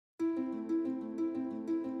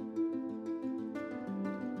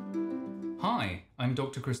Hi, I'm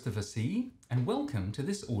Dr. Christopher C, and welcome to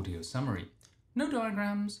this audio summary. No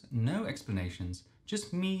diagrams, no explanations,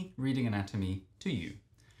 just me reading anatomy to you.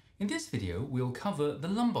 In this video, we'll cover the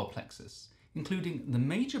lumbar plexus, including the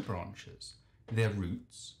major branches, their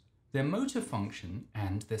roots, their motor function,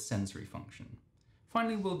 and their sensory function.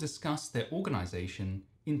 Finally, we'll discuss their organization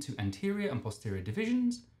into anterior and posterior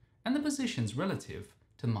divisions and the positions relative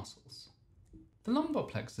to muscles. The lumbar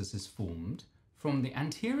plexus is formed from the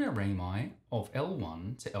anterior rami of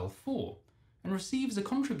L1 to L4 and receives a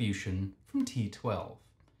contribution from T12.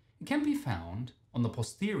 It can be found on the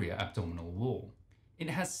posterior abdominal wall. It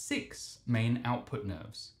has 6 main output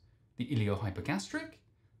nerves: the iliohypogastric,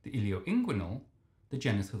 the ilioinguinal, the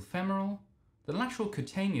genitofemoral, the lateral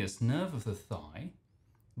cutaneous nerve of the thigh,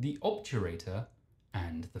 the obturator,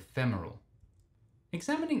 and the femoral.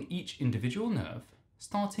 Examining each individual nerve,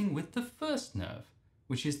 starting with the first nerve,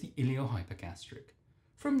 which is the iliohypogastric,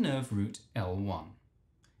 from nerve root L1.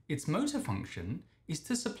 Its motor function is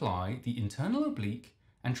to supply the internal oblique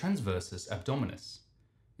and transversus abdominis.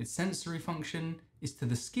 Its sensory function is to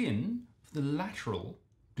the skin of the lateral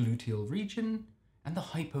gluteal region and the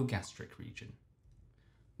hypogastric region.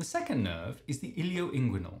 The second nerve is the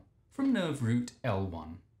ilioinguinal, from nerve root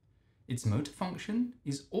L1. Its motor function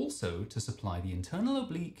is also to supply the internal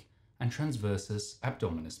oblique and transversus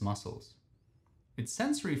abdominis muscles. Its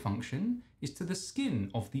sensory function is to the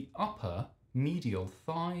skin of the upper medial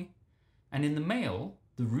thigh, and in the male,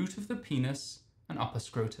 the root of the penis and upper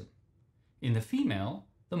scrotum. In the female,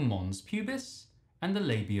 the mons pubis and the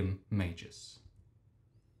labium majus.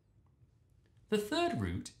 The third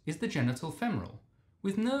root is the genitofemoral,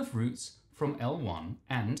 with nerve roots from L1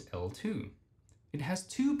 and L2. It has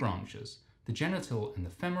 2 branches, the genital and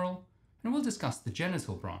the femoral, and we'll discuss the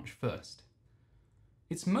genital branch first.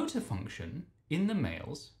 Its motor function in the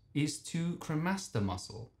males is to cremaster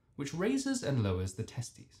muscle, which raises and lowers the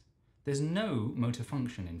testes. There's no motor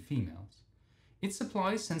function in females. It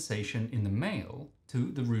supplies sensation in the male to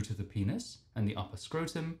the root of the penis and the upper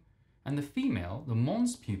scrotum, and the female the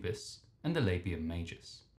mons pubis and the labium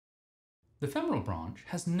majus. The femoral branch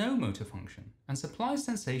has no motor function and supplies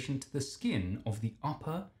sensation to the skin of the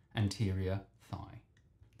upper anterior thigh.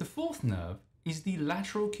 The fourth nerve is the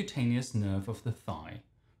lateral cutaneous nerve of the thigh,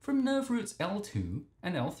 from nerve roots L2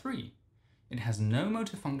 and L3. It has no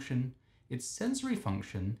motor function. Its sensory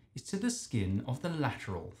function is to the skin of the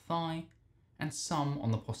lateral thigh and some on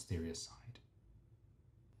the posterior side.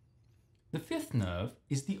 The fifth nerve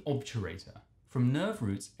is the obturator, from nerve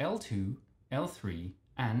roots L2, L3,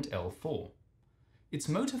 and L4. Its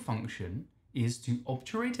motor function is to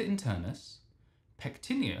obturator internus,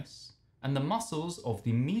 pectineus, and the muscles of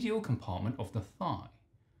the medial compartment of the thigh.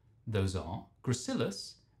 Those are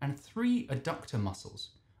gracilis and 3 adductor muscles,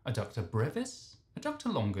 adductor brevis,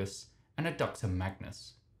 adductor longus, and adductor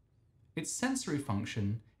magnus. Its sensory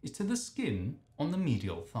function is to the skin on the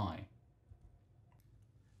medial thigh.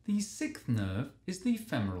 The 6th nerve is the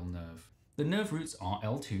femoral nerve. The nerve roots are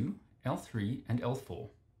L2, L3, and L4,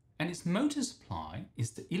 and its motor supply is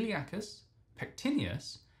to iliacus,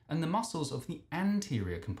 pectineus, and the muscles of the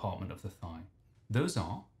anterior compartment of the thigh. Those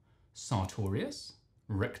are sartorius,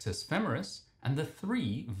 rectus femoris, and the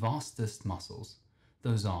 3 vastus muscles.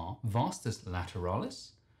 Those are vastus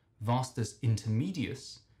lateralis, vastus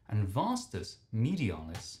intermedius, and vastus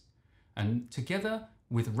medialis, and together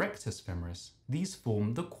with rectus femoris, these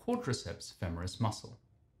form the quadriceps femoris muscle.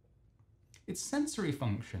 Its sensory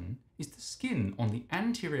function is the skin on the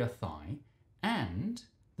anterior thigh and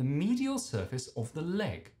the medial surface of the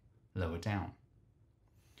leg, lower down.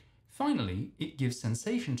 Finally, it gives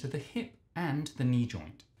sensation to the hip and the knee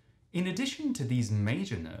joint. In addition to these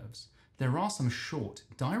major nerves, there are some short,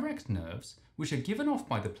 direct nerves which are given off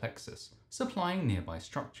by the plexus, supplying nearby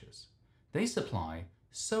structures. They supply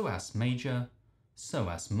psoas major,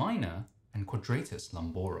 psoas minor, and quadratus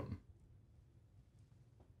lumborum.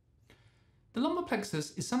 The lumbar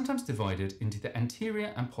plexus is sometimes divided into the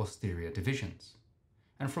anterior and posterior divisions.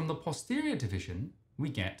 And from the posterior division, we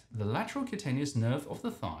get the lateral cutaneous nerve of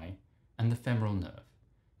the thigh and the femoral nerve.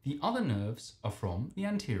 The other nerves are from the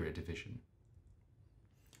anterior division.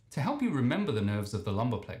 To help you remember the nerves of the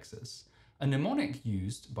lumbar plexus, a mnemonic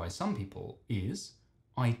used by some people is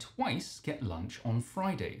I twice get lunch on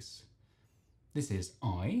Fridays. This is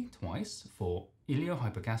I twice for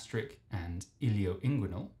iliohypogastric and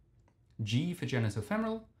ilioinguinal, G for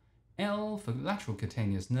genitofemoral, L for lateral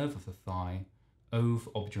cutaneous nerve of the thigh, O for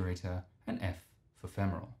obturator, and F for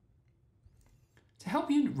femoral. To help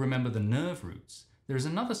you remember the nerve roots, there is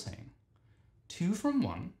another saying: 2 from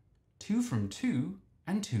 1, 2 from 2,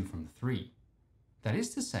 and 2 from 3. That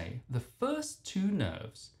is to say, the first 2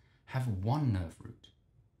 nerves have one nerve root.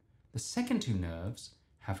 The second two nerves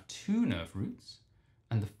have two nerve roots,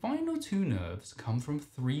 and the final two nerves come from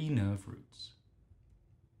three nerve roots.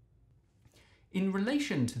 In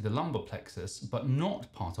relation to the lumbar plexus, but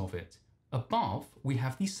not part of it, above we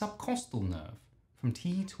have the subcostal nerve from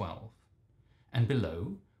T12, and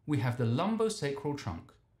below we have the lumbosacral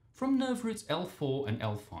trunk from nerve roots L4 and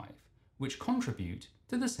L5, which contribute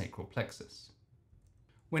to the sacral plexus.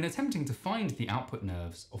 When attempting to find the output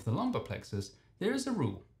nerves of the lumbar plexus, there is a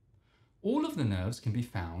rule. All of the nerves can be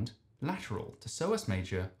found lateral to psoas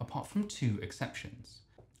major apart from two exceptions.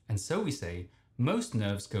 And so we say most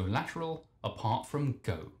nerves go lateral apart from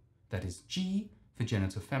GO, that is G for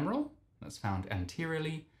genitofemoral, that's found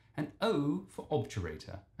anteriorly, and O for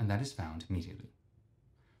obturator, and that is found medially.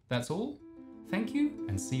 That's all. Thank you,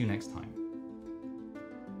 and see you next time.